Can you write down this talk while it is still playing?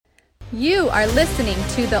You are listening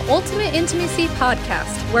to the Ultimate Intimacy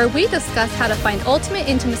Podcast, where we discuss how to find ultimate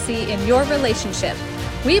intimacy in your relationship.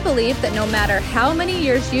 We believe that no matter how many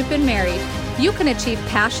years you've been married, you can achieve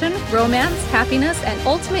passion, romance, happiness, and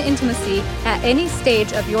ultimate intimacy at any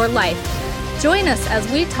stage of your life. Join us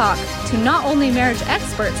as we talk to not only marriage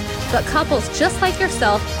experts, but couples just like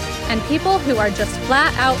yourself and people who are just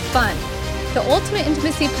flat out fun. The Ultimate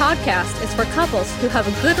Intimacy Podcast is for couples who have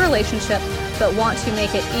a good relationship but want to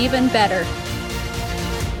make it even better.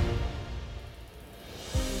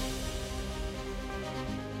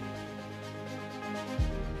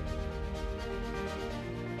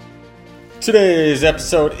 Today's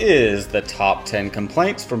episode is the top 10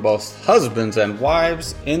 complaints from both husbands and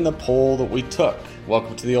wives in the poll that we took.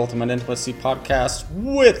 Welcome to the Ultimate Intimacy Podcast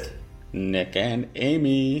with Nick and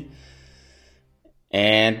Amy.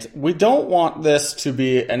 And we don't want this to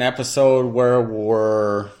be an episode where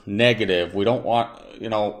we're negative. We don't want,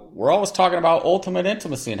 we're always talking about ultimate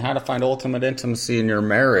intimacy and how to find ultimate intimacy in your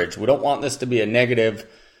marriage. We don't want this to be a negative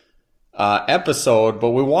episode,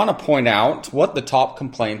 but we want to point out what the top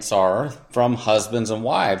complaints are from husbands and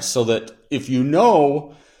wives so that if you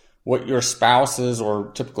know what your spouses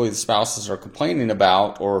or typically the spouses are complaining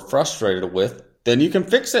about or frustrated with, then you can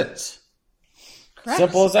fix it. Correct.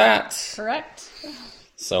 Simple as that. Correct.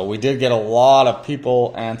 So we did get a lot of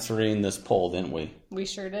people answering this poll, didn't we? We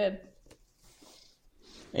sure did.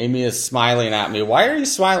 Amy is smiling at me. Why are you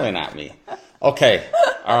smiling at me? Okay.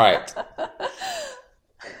 All right.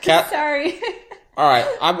 Sorry. All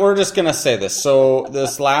right. We're just going to say this. So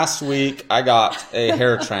this last week, I got a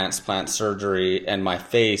hair transplant surgery, and my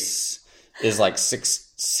face is like six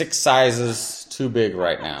sizes too big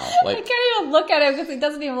right now. Like, I can't even look at him because he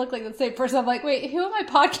doesn't even look like the same person. I'm like, wait, who am I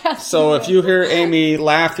podcasting So with? if you hear Amy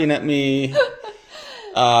laughing at me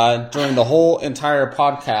during the whole entire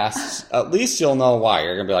podcast, at least you'll know why.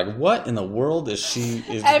 You're going to be like, what in the world is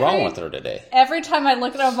wrong with her today? Every time I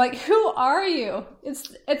look at him, I'm like, who are you?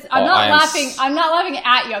 I'm not laughing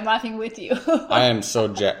at you. I'm laughing with you. I'm so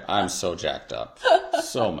jacked up.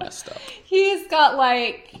 So messed up. He's got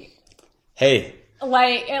Hey.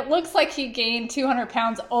 It looks like he gained 200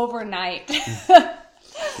 pounds overnight.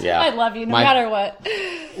 Yeah. I love you no matter what.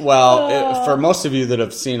 Well, for most of you that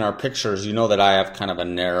have seen our pictures, you know that I have kind of a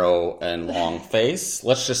narrow and long face.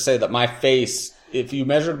 Let's just say that my face, if you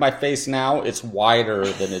measured my face now, it's wider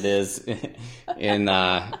than it is in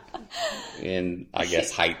I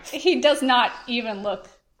guess, height. He does not even look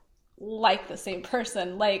like the same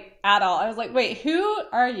person, at all. I was like, wait, who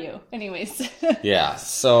are you? Anyways. Yeah,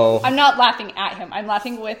 so I'm not laughing at him. I'm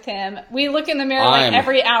laughing with him. We look in the mirror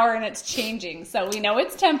every hour and it's changing. So we know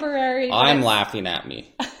it's temporary. I'm laughing at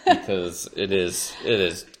me because it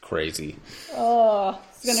is crazy. Oh,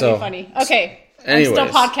 it's going to be funny. Okay. Anyways. I'm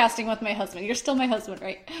still podcasting with my husband. You're still my husband,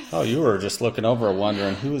 right? Oh, you were just looking over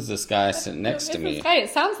wondering, who is this guy sitting next to me? This guy? It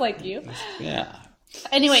sounds like you. Yeah.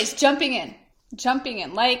 Anyways, jumping in.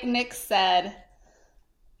 Like Nick said,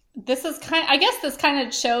 this kind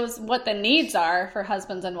of shows what the needs are for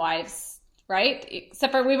husbands and wives, right?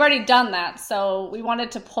 Except for we've already done that. So we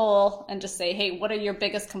wanted to poll and just say, hey, what are your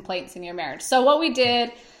biggest complaints in your marriage? So what we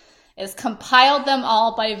did is compiled them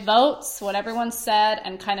all by votes, what everyone said,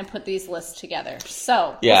 and kind of put these lists together.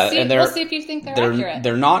 So yeah, we'll see if you think they're accurate.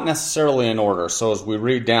 They're not necessarily in order. So as we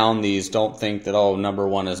read down these, don't think that, number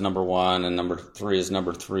one is number one and number three is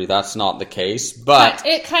number three. That's not the case. But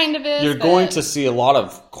it kind of is. You're going to see a lot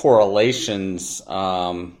of correlations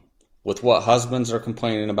with what husbands are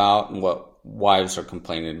complaining about and what wives are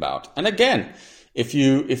complaining about. And again, if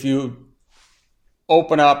you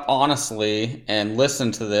open up honestly and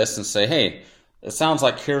listen to this and say, hey, it sounds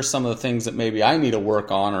like here's some of the things that maybe I need to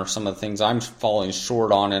work on or some of the things I'm falling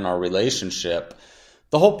short on in our relationship.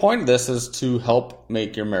 The whole point of this is to help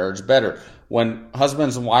make your marriage better. When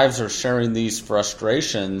husbands and wives are sharing these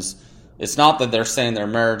frustrations, it's not that they're saying their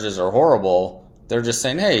marriages are horrible. They're just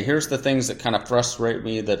saying, hey, here's the things that kind of frustrate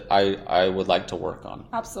me that I would like to work on.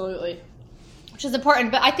 Absolutely. Which is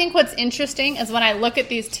important. But I think what's interesting is when I look at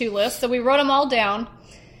these two lists, so we wrote them all down,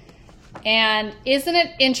 and isn't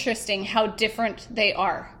it interesting how different they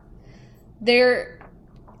are?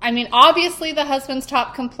 Obviously the husband's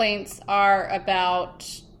top complaints are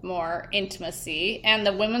about more intimacy, and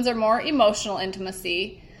the women's are more emotional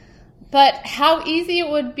intimacy, but how easy it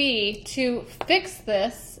would be to fix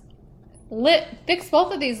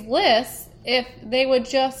both of these lists if they would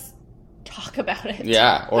just talk about it.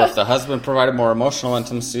 Yeah, or if the husband provided more emotional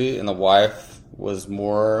intimacy and the wife was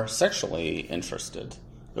more sexually interested.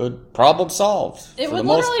 Good. Problem solved. It would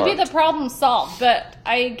literally be the problem solved, but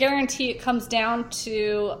I guarantee it comes down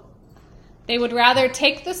to they would rather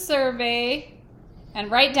take the survey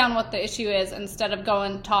and write down what the issue is instead of go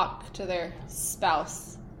and talk to their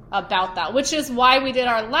spouse about that, which is why we did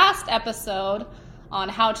our last episode on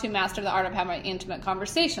how to master the art of having intimate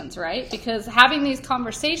conversations, right? Because having these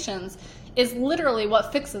conversations is literally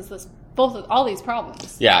what fixes all these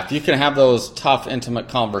problems. Yeah, if you can have those tough, intimate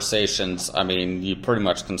conversations, I mean, you pretty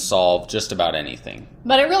much can solve just about anything.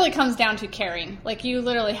 But it really comes down to caring. Like, you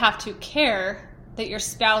literally have to care that your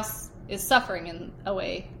spouse is suffering in a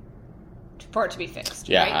way for it to be fixed.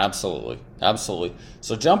 Yeah, right? Absolutely. Absolutely.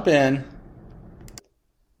 So jump in.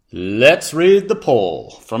 Let's read the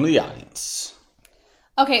poll from the audience.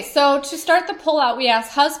 Okay, so to start the poll out, we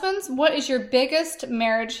asked, husbands, what is your biggest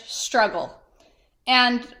marriage struggle?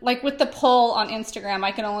 And like with the poll on Instagram,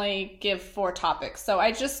 I can only give 4 topics. So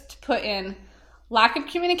I just put in lack of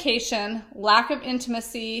communication, lack of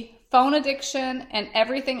intimacy, phone addiction, and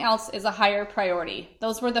everything else is a higher priority.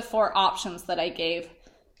 Those were the 4 options that I gave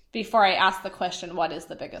before I asked the question, what is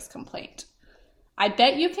the biggest complaint? I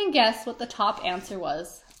bet you can guess what the top answer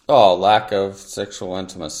was. Oh, lack of sexual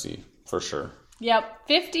intimacy, for sure. Yep,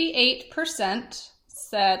 58%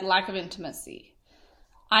 said lack of intimacy.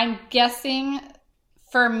 I'm guessing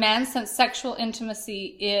for men, since sexual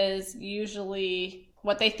intimacy is usually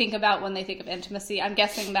what they think about when they think of intimacy, I'm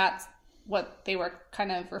guessing that's what they were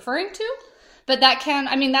kind of referring to. But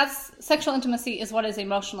that's sexual intimacy is what is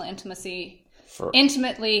emotional intimacy.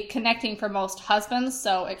 Intimately connecting for most husbands,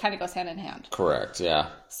 so it kind of goes hand in hand. Correct, yeah.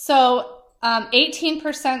 So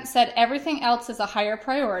 18% said everything else is a higher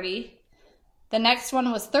priority. The next one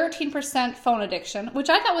was 13% phone addiction, which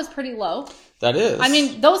I thought was pretty low. That is. I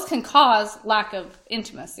mean, those can cause lack of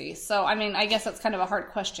intimacy. So, I mean, I guess that's kind of a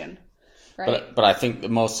hard question, right? But I think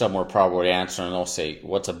most of them were probably answering, they'll say,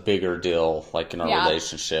 what's a bigger deal, like in a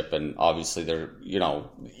relationship? And obviously,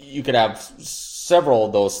 you could have several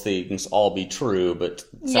of those things all be true, but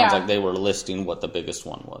it sounds like they were listing what the biggest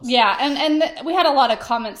one was. Yeah, and we had a lot of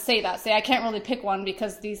comments say I can't really pick one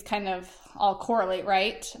because these kind of all correlate,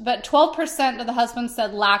 right? But 12% of the husbands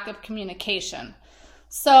said lack of communication.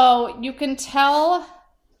 So you can tell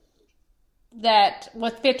that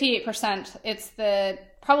with 58%, it's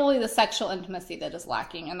probably the sexual intimacy that is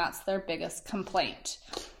lacking, and that's their biggest complaint.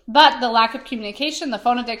 But the lack of communication, the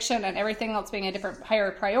phone addiction, and everything else being a different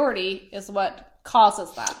higher priority is what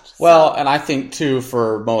causes that. Well, and I think too,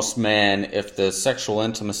 for most men, if the sexual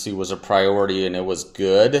intimacy was a priority and it was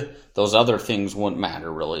good, those other things wouldn't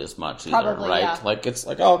matter really as much either, probably, right? Yeah. Like, it's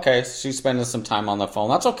like, oh, okay, she's spending some time on the phone.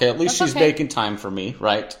 That's okay. At least she's making time for me,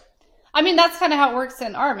 right? I mean, that's kind of how it works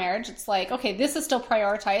in our marriage. It's like, okay, this is still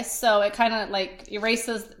prioritized, so it kind of like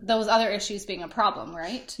erases those other issues being a problem,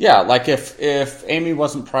 right? Yeah, like if Amy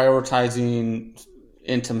wasn't prioritizing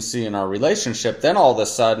intimacy in our relationship, then all of a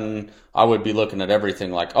sudden I would be looking at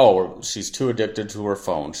everything like, oh, she's too addicted to her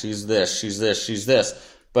phone. She's this, she's this, she's this.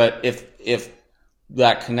 But if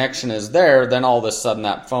that connection is there, then all of a sudden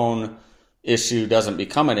that phone issue doesn't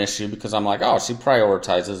become an issue because I'm like, oh, she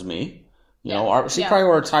prioritizes me. She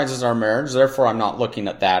prioritizes our marriage. Therefore, I'm not looking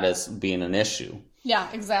at that as being an issue. Yeah,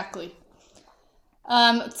 exactly.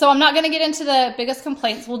 So I'm not going to get into the biggest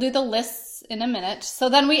complaints. We'll do the lists in a minute. So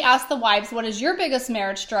then we asked the wives, what is your biggest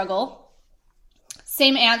marriage struggle?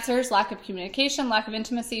 Same answers, lack of communication, lack of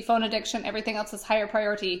intimacy, phone addiction, everything else is higher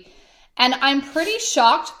priority. And I'm pretty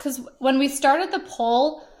shocked because when we started the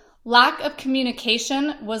poll, lack of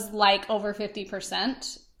communication was like over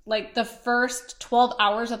 50%. Like the first 12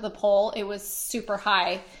 hours of the poll, it was super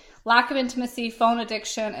high. Lack of intimacy, phone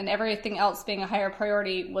addiction, and everything else being a higher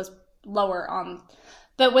priority was lower on.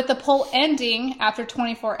 But with the poll ending after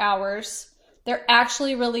 24 hours, they're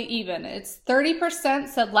actually really even. It's 30%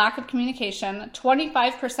 said lack of communication,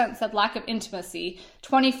 25% said lack of intimacy,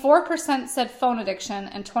 24% said phone addiction,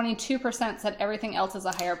 and 22% said everything else is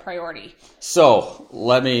a higher priority. So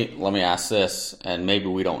let me ask this, and maybe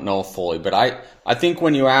we don't know fully, but I think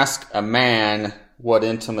when you ask a man what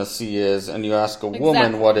intimacy is and you ask a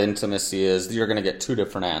woman what intimacy is, you're going to get 2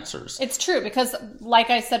 different answers. It's true because,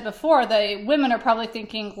 like I said before, the women are probably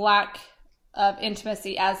thinking lack of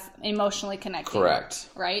intimacy as emotionally connected. Correct.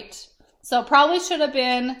 Right? So probably should have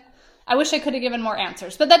been, I wish I could have given more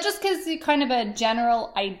answers, but that just gives you kind of a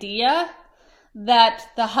general idea that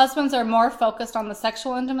the husbands are more focused on the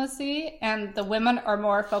sexual intimacy and the women are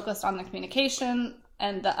more focused on the communication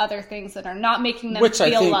and the other things that are not making them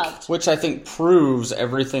feel loved. Which I think proves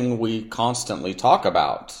everything we constantly talk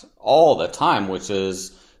about all the time, which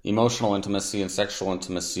is emotional intimacy and sexual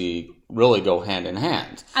intimacy really go hand in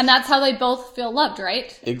hand. And that's how they both feel loved,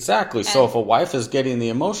 right? Exactly. So if a wife is getting the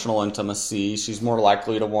emotional intimacy, she's more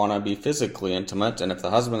likely to want to be physically intimate. And if the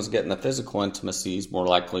husband's getting the physical intimacy, he's more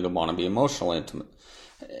likely to want to be emotionally intimate.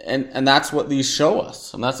 And that's what these show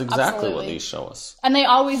us. And that's exactly Absolutely. what these show us. And they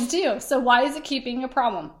always do. So why is it keeping a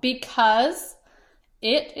problem? Because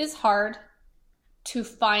it is hard to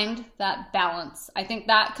find that balance. I think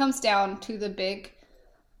that comes down to the big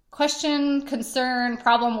question, concern,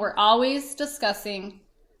 problem we're always discussing,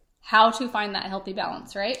 how to find that healthy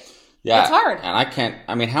balance, right? Yeah. It's hard.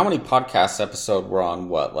 And how many podcast episodes we're on,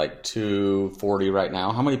 like 240 right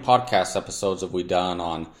now? How many podcast episodes have we done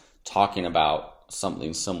on talking about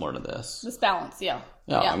something similar to this? This balance, yeah.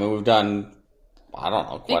 Yeah. I mean, we've done, I don't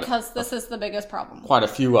know. Because this is the biggest problem. Quite a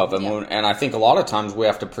few of them. Yeah. And I think a lot of times we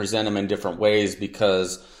have to present them in different ways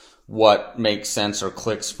because what makes sense or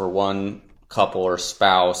clicks for one couple or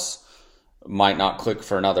spouse might not click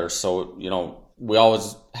for another. So, we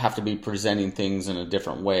always have to be presenting things in a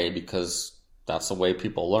different way because that's the way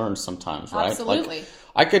people learn sometimes, right? Absolutely.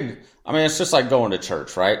 It's just like going to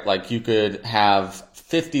church, right? Like you could have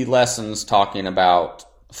 50 lessons talking about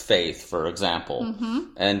faith, for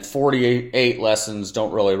example, and 48 lessons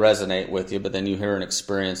don't really resonate with you, but then you hear an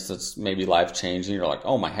experience that's maybe life-changing. You're like,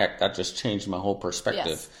 oh my heck, that just changed my whole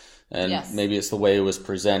perspective. Yes. And maybe it's the way it was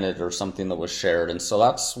presented or something that was shared. And so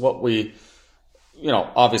that's what we,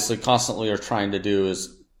 obviously constantly are trying to do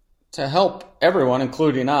is to help everyone,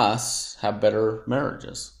 including us, have better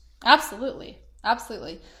marriages. Absolutely.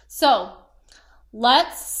 Absolutely. So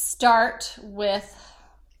let's start with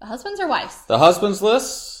husbands or wives? The husbands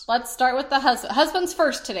list? Let's start with the husbands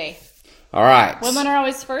first today. All right. Women are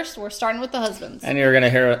always first. We're starting with the husbands. And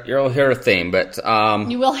you'll hear a theme, but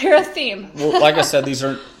you will hear a theme. well, like I said,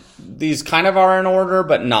 these kind of are in order,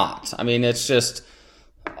 but not. I mean, it's just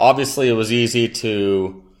obviously it was easy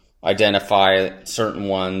to identify certain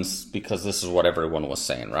ones because this is what everyone was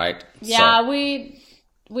saying, right? Yeah, so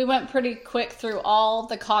we went pretty quick through all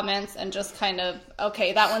the comments and just kind of,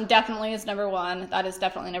 okay, that one definitely is number one. That is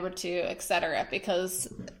definitely number two, etc. Because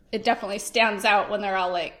it definitely stands out when they're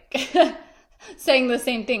all like saying the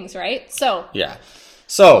same things, right? So yeah.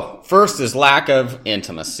 So first is lack of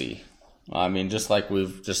intimacy. I mean, just like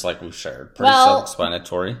we've shared, pretty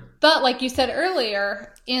self-explanatory. But like you said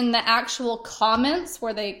earlier, in the actual comments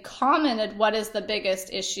where they commented what is the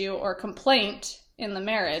biggest issue or complaint in the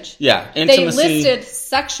marriage, intimacy, they listed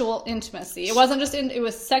sexual intimacy. It wasn't just it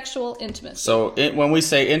was sexual intimacy. So when we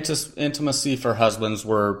say intimacy for husbands,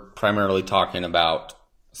 we're primarily talking about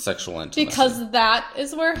sexual intimacy because that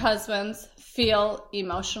is where husbands feel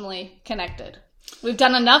emotionally connected. We've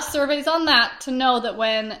done enough surveys on that to know that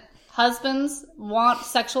when husbands want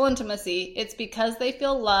sexual intimacy, it's because they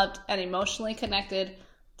feel loved and emotionally connected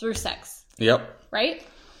through sex. Yep. Right?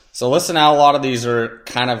 So listen, how a lot of these are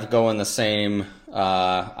kind of go in the same,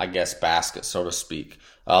 basket, so to speak.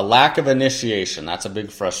 Lack of initiation. That's a big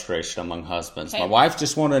frustration among husbands. Okay. My wife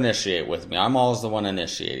just won't initiate with me. I'm always the one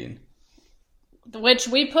initiating. Which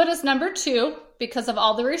we put as number 2 because of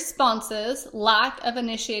all the responses. Lack of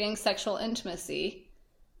initiating sexual intimacy.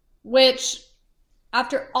 Which,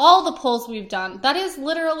 after all the polls we've done, that is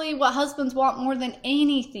literally what husbands want more than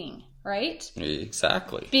anything, right?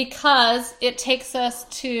 Exactly. Because it takes us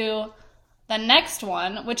to the next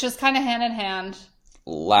one, which is kind of hand in hand.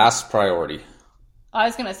 Last priority. I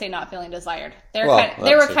was going to say not feeling desired. They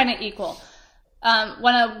were kind of equal.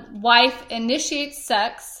 When a wife initiates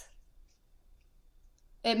sex,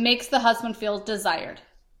 it makes the husband feel desired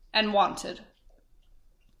and wanted.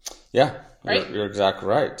 Yeah, right? You're exactly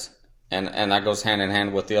right. And that goes hand in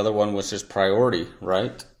hand with the other one, which is priority,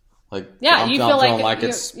 right? Like, yeah, you feel like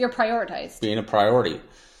it's you're prioritized. Being a priority.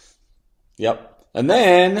 Yep. And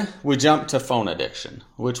then we jump to phone addiction,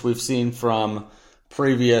 which we've seen from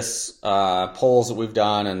previous polls that we've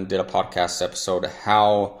done and did a podcast episode,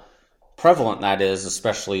 how prevalent that is,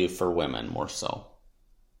 especially for women more so,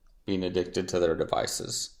 being addicted to their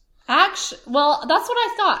devices. Actually, well, that's what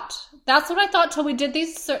I thought. That's what I thought till we did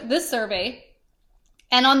this survey.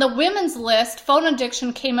 And on the women's list, phone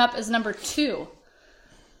addiction came up as number 2.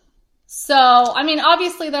 So, I mean,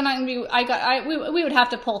 obviously they're not going to be, we would have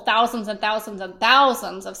to pull thousands and thousands and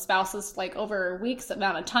thousands of spouses like over weeks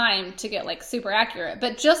amount of time to get like super accurate.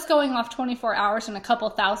 But just going off 24 hours and a couple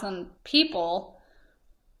thousand people,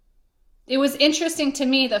 it was interesting to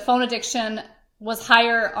me that phone addiction was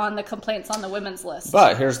higher on the complaints on the women's list.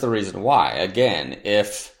 But here's the reason why. Again,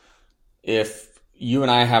 if you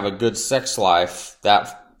and I have a good sex life,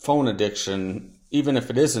 that phone addiction, even if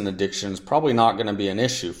it is an addiction, is probably not going to be an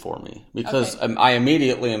issue for me because I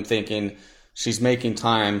immediately am thinking she's making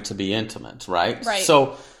time to be intimate, right? Right.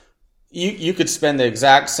 So you could spend the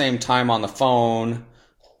exact same time on the phone,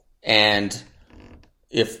 and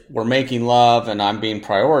if we're making love and I'm being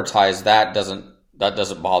prioritized, that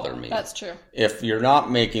doesn't bother me. That's true. If you're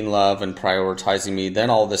not making love and prioritizing me,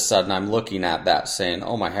 then all of a sudden I'm looking at that saying,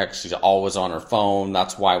 oh my heck, she's always on her phone.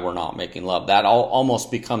 That's why we're not making love. That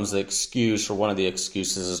almost becomes the excuse, or one of the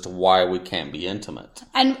excuses as to why we can't be intimate.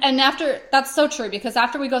 And after, that's so true, because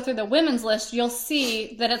after we go through the women's list, you'll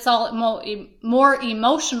see that it's all more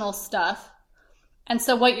emotional stuff. And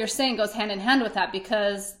so what you're saying goes hand in hand with that,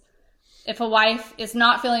 because if a wife is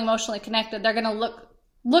not feeling emotionally connected, they're going to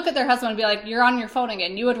look at their husband and be like, you're on your phone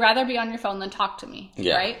again. You would rather be on your phone than talk to me,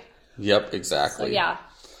 right? Yep, exactly. So, yeah.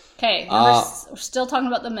 Okay, we're still talking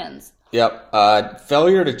about the men's. Yep.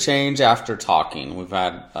 Failure to change after talking. We've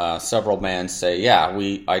had several men say,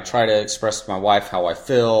 I try to express to my wife how I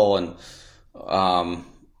feel, and,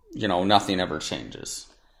 nothing ever changes.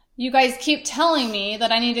 You guys keep telling me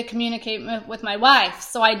that I need to communicate with my wife,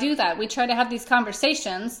 so I do that. We try to have these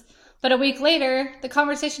conversations. But a week later, the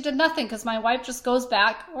conversation did nothing, because my wife just goes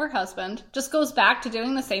back, or husband, just goes back to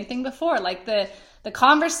doing the same thing before. Like the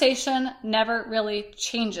conversation never really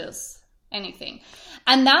changes anything.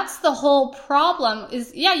 And that's the whole problem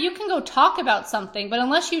is, you can go talk about something, but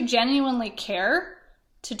unless you genuinely care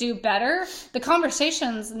to do better, the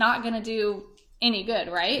conversation's not going to do any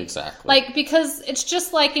good, right? Exactly. Because it's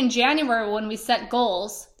just like in January when we set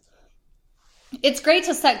goals. It's great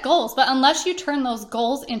to set goals, but unless you turn those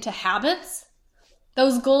goals into habits,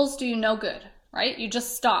 those goals do you no good, right? You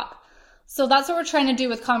just stop. So that's what we're trying to do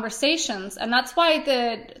with conversations. And that's why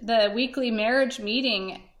the weekly marriage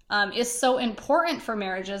meeting is so important for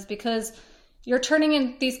marriages, because you're turning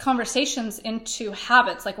in these conversations into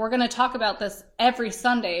habits. Like, we're going to talk about this every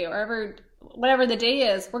Sunday, or whatever the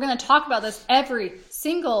day is. We're going to talk about this every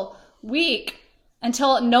single week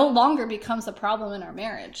until it no longer becomes a problem in our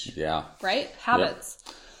marriage. Yeah. Right? Habits.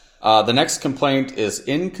 Yep. The next complaint is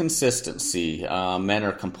inconsistency. Men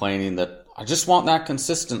are complaining that I just want that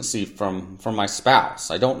consistency from my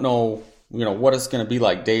spouse. I don't know, what it's going to be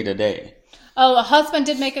like day to day. Oh, a husband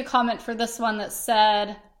did make a comment for this one that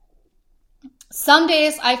said, some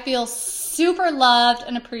days I feel super loved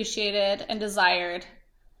and appreciated and desired.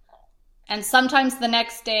 And sometimes the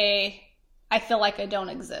next day I feel like I don't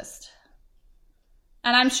exist.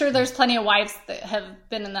 And I'm sure there's plenty of wives that have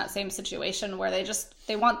been in that same situation where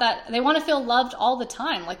they want to feel loved all the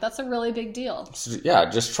time. Like, that's a really big deal. Yeah,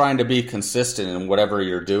 just trying to be consistent in whatever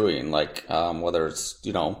you're doing. Like, whether it's,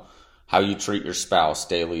 how you treat your spouse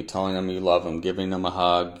daily, telling them you love them, giving them a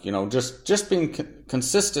hug, just being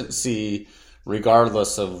consistency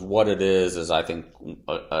regardless of what it is I think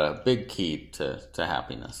a big key to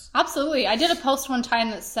happiness. Absolutely. I did a post one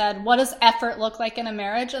time that said, what does effort look like in a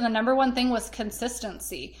marriage? And the number one thing was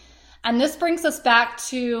consistency. And this brings us back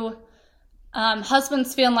to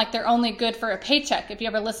husbands feeling like they're only good for a paycheck, if you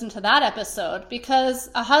ever listen to that episode,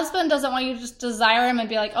 because a husband doesn't want you to just desire him and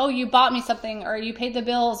be like, oh, you bought me something, or you paid the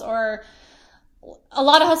bills, or a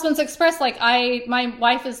lot of husbands express my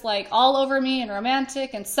wife is like all over me and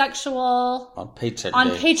romantic and sexual on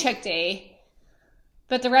paycheck day.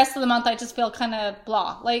 But the rest of the month I just feel kind of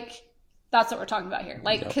blah. Like, that's what we're talking about here.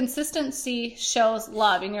 Like, yep. Consistency shows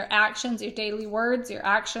love in your actions, your daily words, your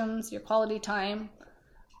actions, your quality time.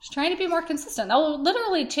 Just trying to be more consistent. That will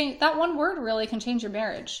literally change. That one word really can change your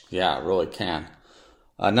marriage. Yeah, it really can.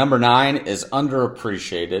 Number 9 is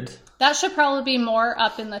underappreciated. That should probably be more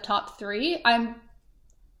up in the top 3.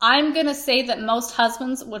 I'm going to say that most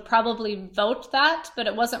husbands would probably vote that, but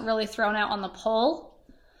it wasn't really thrown out on the poll.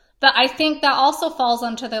 But I think that also falls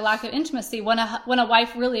under the lack of intimacy. When a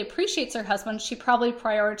wife really appreciates her husband, she probably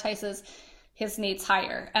prioritizes his needs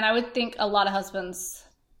higher. And I would think a lot of husbands,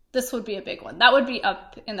 this would be a big one. That would be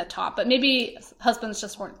up in the top. But maybe husbands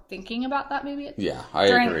just weren't thinking about that I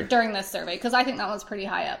agree. During this survey, because I think that one's pretty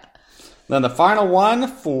high up. Then the final one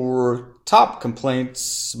for top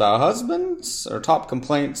complaints about husbands, or top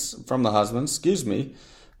complaints from the husbands,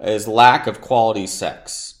 is lack of quality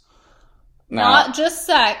sex. Now, not just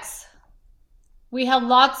sex. We have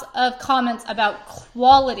lots of comments about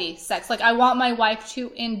quality sex. Like, I want my wife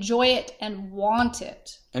to enjoy it and want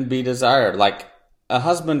it. And be desired. Like, a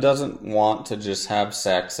husband doesn't want to just have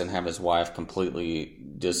sex and have his wife completely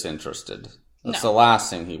disinterested. That's the last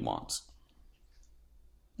thing he wants.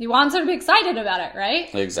 He wants her to be excited about it,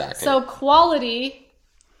 right? Exactly. So quality,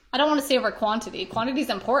 I don't want to say over quantity. Quantity is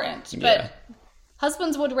important, but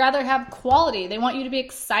husbands would rather have quality. They want you to be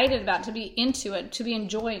excited about it, to be into it, to be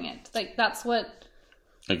enjoying it. Like, that's what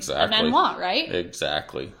men want, right?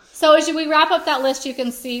 Exactly. So as we wrap up that list, you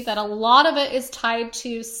can see that a lot of it is tied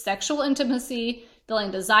to sexual intimacy,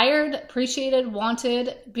 feeling desired, appreciated,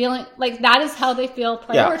 wanted, feeling like that is how they feel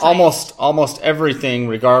prioritized. Yeah, almost everything,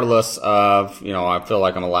 regardless of, I feel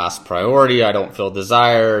like I'm a last priority, I don't feel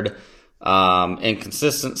desired,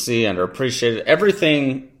 inconsistency, underappreciated.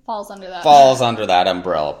 Everything falls under that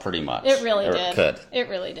umbrella pretty much. It really did. It could. It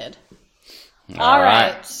really did. All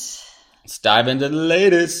right. Let's dive into the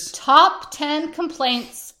latest. Top 10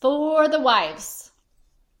 complaints for the wives.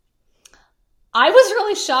 I was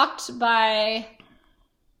really shocked by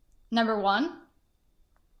number 1.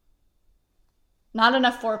 Not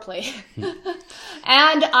enough foreplay.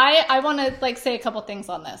 And I want to say a couple things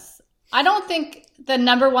on this. I don't think the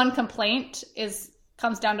number 1 complaint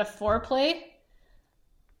comes down to foreplay.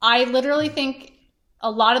 I literally think a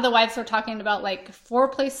lot of the wives are talking about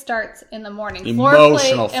foreplay starts in the morning.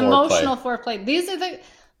 Emotional foreplay. These are the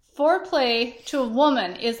foreplay to a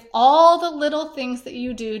woman is all the little things that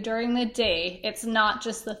you do during the day. It's not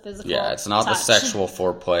just the physical. Yeah, it's not touch. the sexual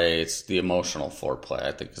foreplay. It's the emotional foreplay,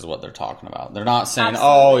 I think is what they're talking about. They're not saying,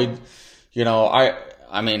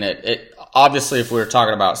 it obviously if we were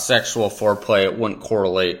talking about sexual foreplay, it wouldn't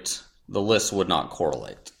correlate. The list would not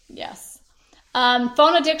correlate. Yes.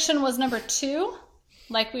 Phone addiction was number 2.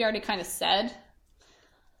 Like we already kind of said.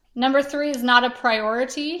 Number 3 is not a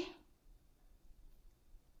priority.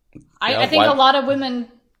 I think a lot of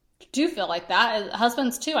women do feel like that.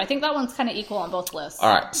 Husbands too. I think that one's kind of equal on both lists.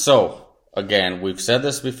 All right. So again, we've said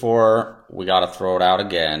this before. We got to throw it out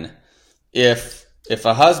again. If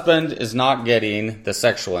a husband is not getting the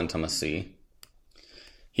sexual intimacy,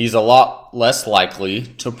 he's a lot less likely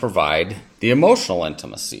to provide the emotional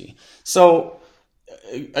intimacy. So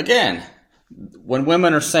again, when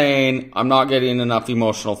women are saying, I'm not getting enough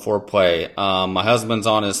emotional foreplay, my husband's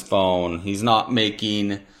on his phone, he's not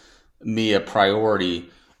making me a priority,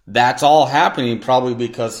 that's all happening probably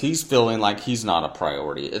because he's feeling like he's not a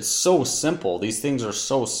priority. It's so simple. These things are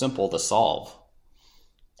so simple to solve.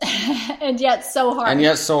 And yet so hard.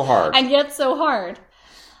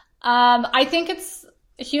 I think it's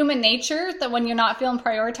human nature that when you're not feeling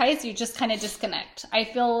prioritized, you just kind of disconnect.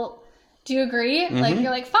 Do you agree? Mm-hmm.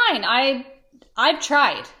 You're fine, I've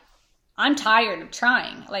tried. I'm tired of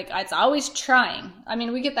trying. It's always trying. I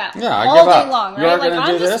mean, we get that all day long, right? You're going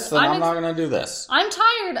to do this, then I'm not going to do this. I'm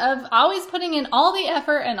tired of always putting in all the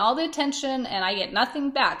effort and all the attention, and I get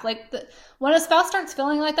nothing back. When a spouse starts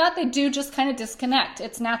feeling like that, they do just kind of disconnect.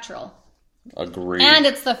 It's natural. Agreed. And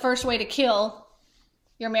it's the first way to kill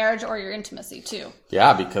your marriage or your intimacy, too.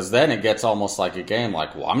 Yeah, because then it gets almost like a game.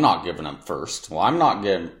 I'm not giving up first. Well, I'm not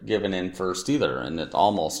giving in first either. And it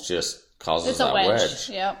almost just causes that wedge.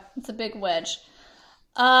 Yep, it's a big wedge.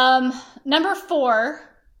 Number 4,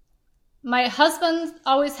 my husband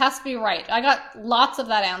always has to be right. I got lots of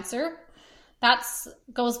that answer. That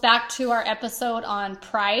goes back to our episode on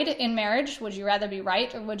pride in marriage. Would you rather be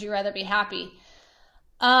right or would you rather be happy?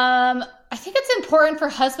 I think it's important for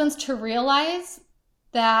husbands to realize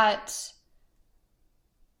that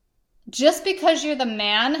just because you're the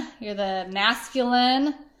man, you're the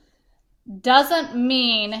masculine, doesn't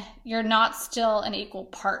mean you're not still an equal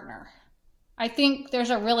partner. I think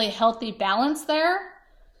there's a really healthy balance there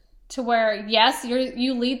to where, yes,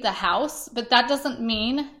 you lead the house, but that doesn't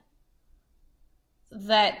mean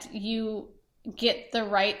that you get the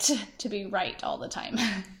right to be right all the time.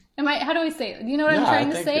 How do I say it? You know what I'm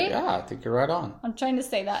trying to say? Yeah, I think you're right on. I'm trying to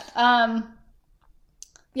say that.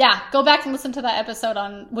 Go back and listen to that episode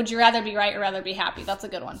on would you rather be right or rather be happy? That's a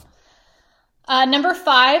good one. Number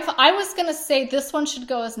 5, I was going to say this one should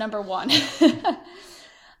go as number 1.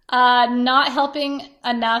 Not helping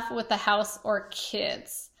enough with the house or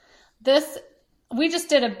kids. We just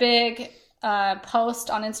did a big post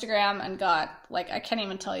on Instagram and got, I can't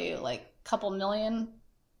even tell you, a couple million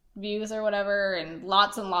views or whatever, and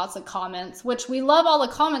lots of comments, which we love all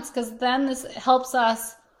the comments because then this helps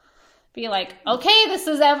us be okay, this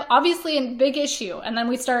is obviously a big issue. And then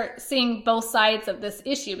we start seeing both sides of this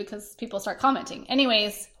issue because people start commenting.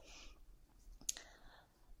 Anyways,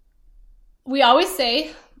 we always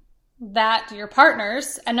say that your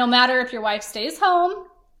partners, and no matter if your wife stays home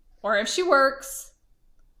or if she works,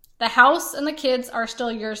 the house and the kids are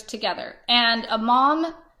still yours together. And a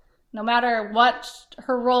mom, no matter what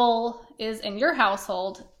her role is in your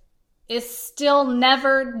household, is still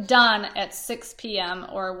never done at 6 p.m.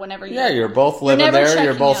 or whenever you're both living there,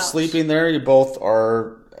 you're both sleeping there, you both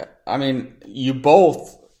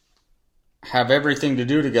have everything to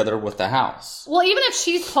do together with the house. Well, even if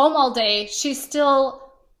she's home all day, she's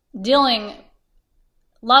still dealing,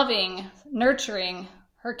 loving, nurturing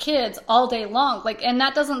her kids all day long. And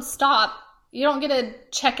that doesn't stop. You don't get to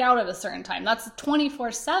check out at a certain time. That's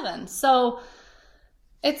 24/7. So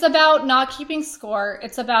it's about not keeping score.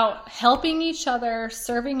 It's about helping each other,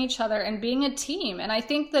 serving each other, and being a team. And I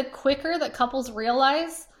think the quicker that couples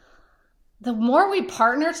realize the more we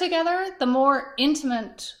partner together, the more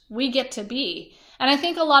intimate we get to be. And I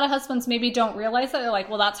think a lot of husbands maybe don't realize that. They're like,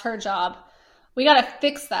 well, that's her job. We got to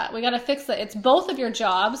fix that. It's both of your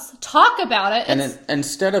jobs. Talk about it. And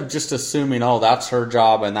instead of just assuming, oh, that's her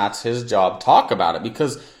job and that's his job, talk about it.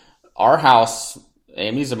 Because our house,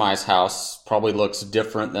 Amy's and my house, probably looks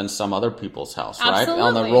different than some other people's house, right? Absolutely.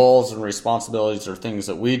 On the roles and responsibilities or things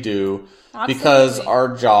that we do. Absolutely. Because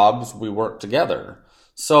our jobs, we work together.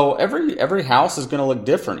 So every house is going to look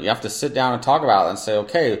different. You have to sit down and talk about it and say,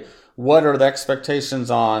 okay, what are the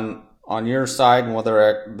expectations on your side and what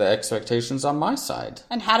are the expectations on my side?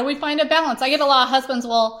 And how do we find a balance? I get a lot of husbands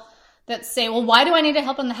that say, well, why do I need to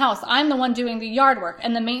help in the house? I'm the one doing the yard work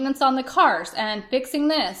and the maintenance on the cars and fixing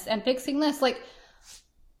this and fixing this. Like,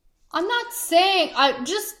 I'm not saying,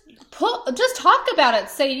 just talk about it.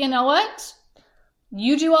 Say, you know what?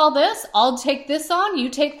 You do all this, I'll take this on, you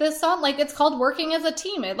take this on. Like, it's called working as a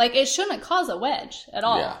team. It shouldn't cause a wedge at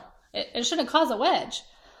all. Yeah. It shouldn't cause a wedge.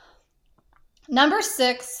 Number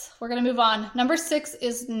 6, we're going to move on. Number 6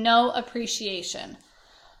 is no appreciation.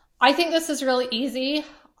 I think this is really easy.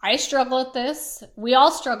 I struggle with this. We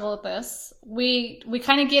all struggle with this. We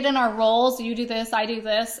kind of get in our roles. You do this, I do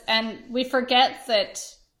this. And we forget that,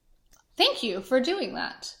 thank you for doing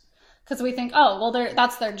that. Because we think, oh, well,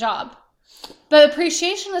 that's their job. But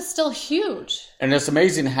appreciation is still huge. And it's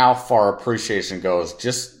amazing how far appreciation goes.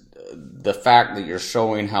 Just the fact that you're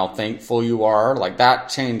showing how thankful you are, like that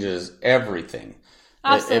changes everything.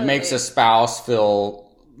 Absolutely. It makes a spouse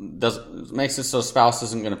makes it so a spouse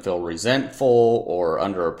isn't going to feel resentful or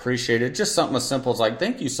underappreciated. Just something as simple as like,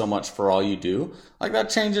 thank you so much for all you do. Like that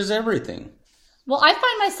changes everything. Well, I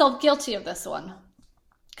find myself guilty of this one.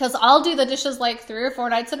 Because I'll do the dishes like 3 or 4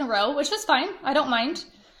 nights in a row, which is fine. I don't mind.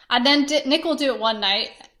 And then Nick will do it one night,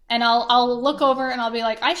 and I'll look over and I'll be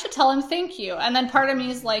like, I should tell him thank you. And then part of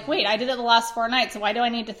me is like, wait, I did it the last 4 nights. Why do I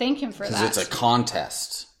need to thank him for that? Because it's a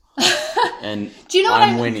contest. And do you know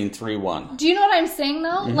I'm winning 3-1. Do you know what I'm saying, though?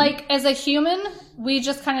 Mm-hmm. Like, as a human, we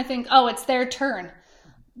just kind of think, oh, it's their turn.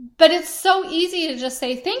 But it's so easy to just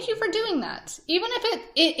say, thank you for doing that. Even if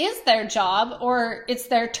it is their job or it's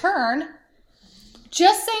their turn,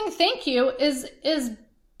 just saying thank you is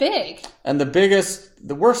big. And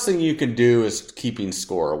the worst thing you can do is keeping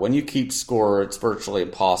score. When you keep score, it's virtually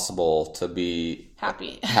impossible to be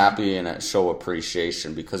happy and show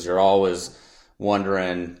appreciation because you're always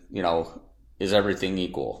wondering, is everything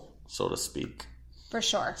equal, so to speak. For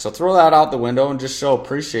sure. So throw that out the window and just show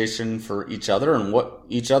appreciation for each other and what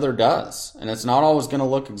each other does. And it's not always going to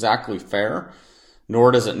look exactly fair,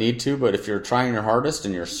 nor does it need to, but if you're trying your hardest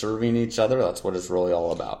and you're serving each other, that's what it's really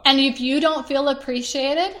all about. And if you don't feel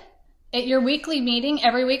appreciated, at your weekly meeting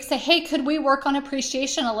every week, say, hey, could we work on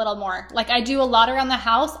appreciation a little more? Like I do a lot around the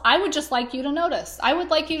house. I would just like you to notice. I would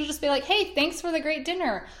like you to just be like, hey, thanks for the great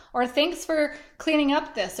dinner, or thanks for cleaning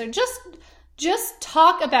up this, or just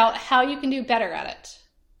talk about how you can do better at it.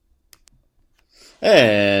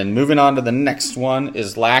 And moving on to the next one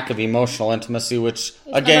is lack of emotional intimacy, which,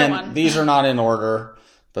 again, these are not in order,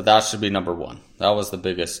 but that should be number 1. That was the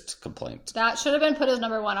biggest complaint. That should have been put as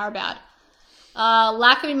number 1, our bad.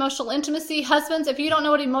 Lack of emotional intimacy. Husbands, if you don't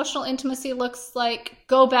know what emotional intimacy looks like,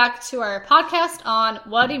 go back to our podcast on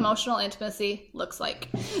what emotional intimacy looks like,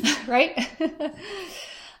 right?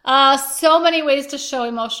 So many ways to show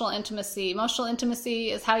emotional intimacy. Emotional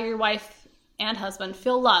intimacy is how your wife and husband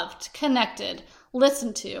feel loved, connected,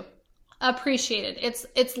 listened to, appreciated.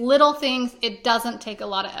 It's little things. It doesn't take a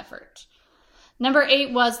lot of effort. Number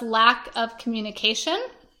 8 was lack of communication.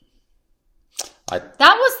 That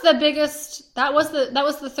was the biggest. That was the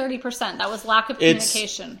 30%. That was lack of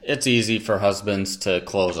communication. It's easy for husbands to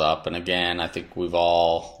close up, and again, I think we've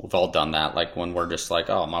all done that. Like when we're just like,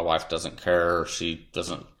 oh, my wife doesn't care, she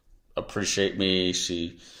doesn't appreciate me.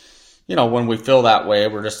 She, when we feel that way,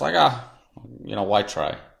 we're just like, why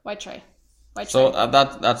try? Why try? So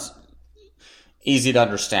that's easy to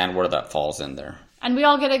understand where that falls in there. And we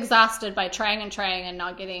all get exhausted by trying and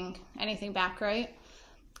not getting anything back, right?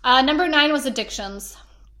 Number 9 was addictions.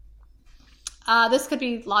 This could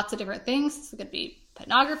be lots of different things. It could be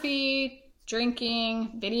pornography,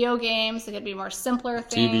 drinking, video games. It could be more simpler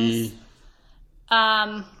things.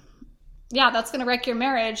 TV. That's going to wreck your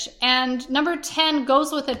marriage. And number 10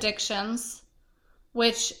 goes with addictions,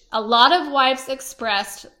 which a lot of wives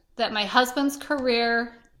expressed that my husband's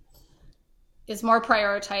career is more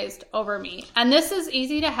prioritized over me. And this is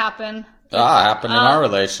easy to happen. Happened in our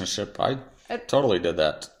relationship. I totally did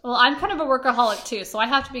that. Well, I'm kind of a workaholic too, so I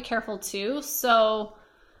have to be careful too. So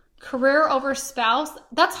career over spouse,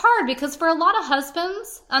 that's hard because for a lot of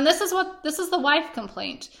husbands, and this is the wife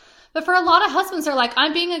complaint. But for a lot of husbands, they're like,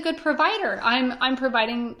 I'm being a good provider. I'm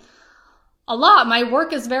providing a lot. My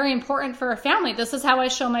work is very important for a family. This is how I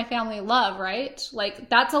show my family love, right? Like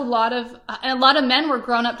that's a lot of men were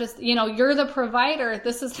grown up just, you're the provider.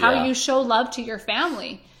 This is how you show love to your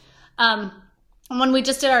family. When we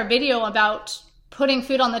just did our video about putting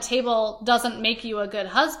food on the table doesn't make you a good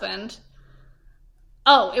husband.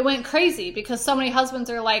 Oh, it went crazy because so many husbands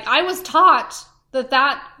are like, I was taught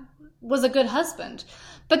that was a good husband.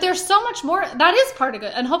 But there's so much more. That is part of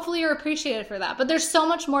it. And hopefully you're appreciated for that. But there's so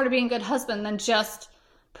much more to being a good husband than just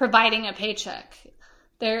providing a paycheck.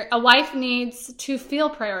 A wife needs to feel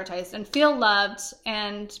prioritized and feel loved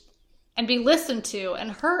and be listened to and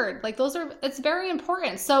heard. Like it's very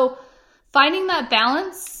important. So finding that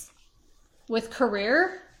balance with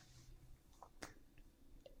career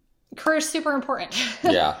is super important.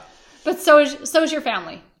 Yeah. But so is your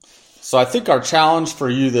family. So I think our challenge for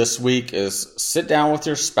you this week is sit down with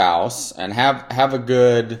your spouse and have a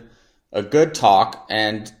good talk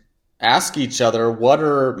and ask each other what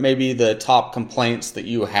are maybe the top complaints that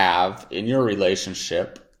you have in your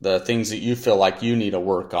relationship, the things that you feel like you need to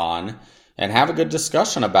work on, and have a good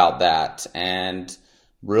discussion about that and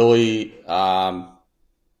really try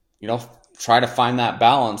to find that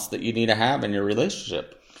balance that you need to have in your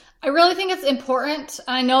relationship. I really think it's important.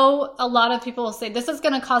 I know a lot of people will say this is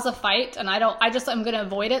going to cause a fight, and I'm going to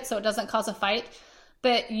avoid it so it doesn't cause a fight.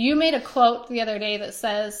 But you made a quote the other day that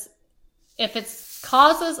says, if it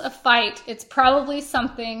causes a fight, it's probably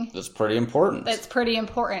something that's pretty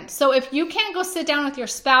important. So if you can't go sit down with your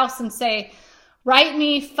spouse and say, write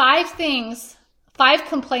me 5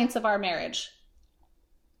 complaints of our marriage,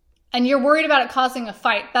 and you're worried about it causing a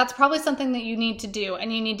fight, that's probably something that you need to do,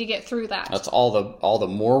 and you need to get through that. That's all the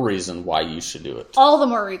more reason why you should do it. All the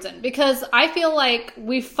more reason. Because I feel like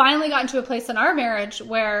we've finally gotten to a place in our marriage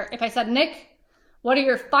where if I said, Nick, what are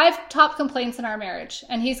your 5 top complaints in our marriage?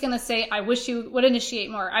 And he's going to say, I wish you would initiate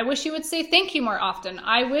more. I wish you would say thank you more often.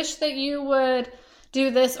 I wish that you would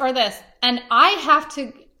do this or this. And But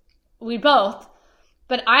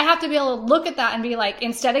I have to be able to look at that and be like,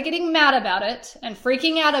 instead of getting mad about it and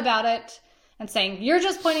freaking out about it and saying, you're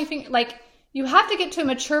just pointing fingers, like you have to get to a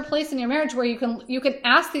mature place in your marriage where you can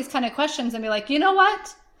ask these kind of questions and be like, you know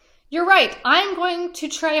what? You're right. I'm going to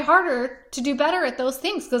try harder to do better at those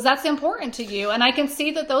things because that's important to you. And I can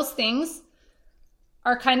see that those things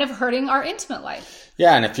are kind of hurting our intimate life.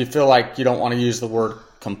 Yeah. And if you feel like you don't want to use the word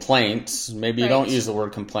complaints, maybe you don't use the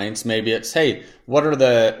word complaints. Maybe it's, hey, what are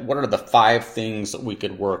the 5 things that we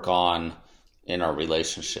could work on in our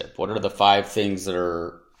relationship? What are the 5 things that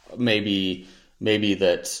are maybe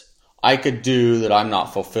that I could do that I'm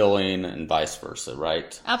not fulfilling and vice versa,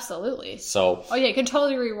 right? Absolutely. So, you can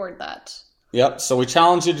totally reword that. Yep. So we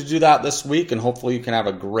challenge you to do that this week, and hopefully you can have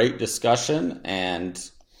a great discussion and,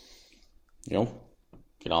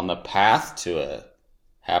 get on the path to a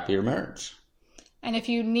happier marriage. And if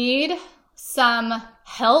you need some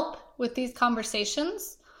help with these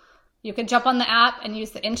conversations, you can jump on the app and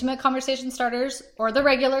use the Intimate Conversation Starters or the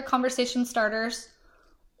regular Conversation Starters.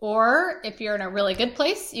 Or if you're in a really good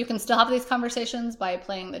place, you can still have these conversations by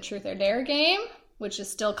playing the Truth or Dare game, which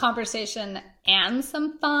is still conversation and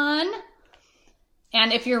some fun.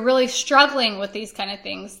 And if you're really struggling with these kind of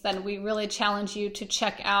things, then we really challenge you to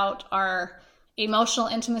check out our Emotional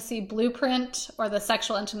Intimacy Blueprint or the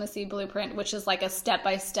Sexual Intimacy Blueprint, which is like a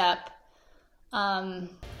step-by-step kind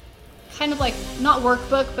of like not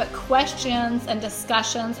workbook, but questions and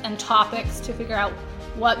discussions and topics to figure out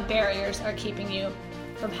what barriers are keeping you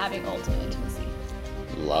from having ultimate intimacy.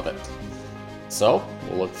 Love it. So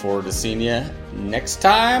we'll look forward to seeing you next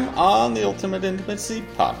time on the Ultimate Intimacy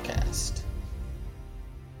Podcast.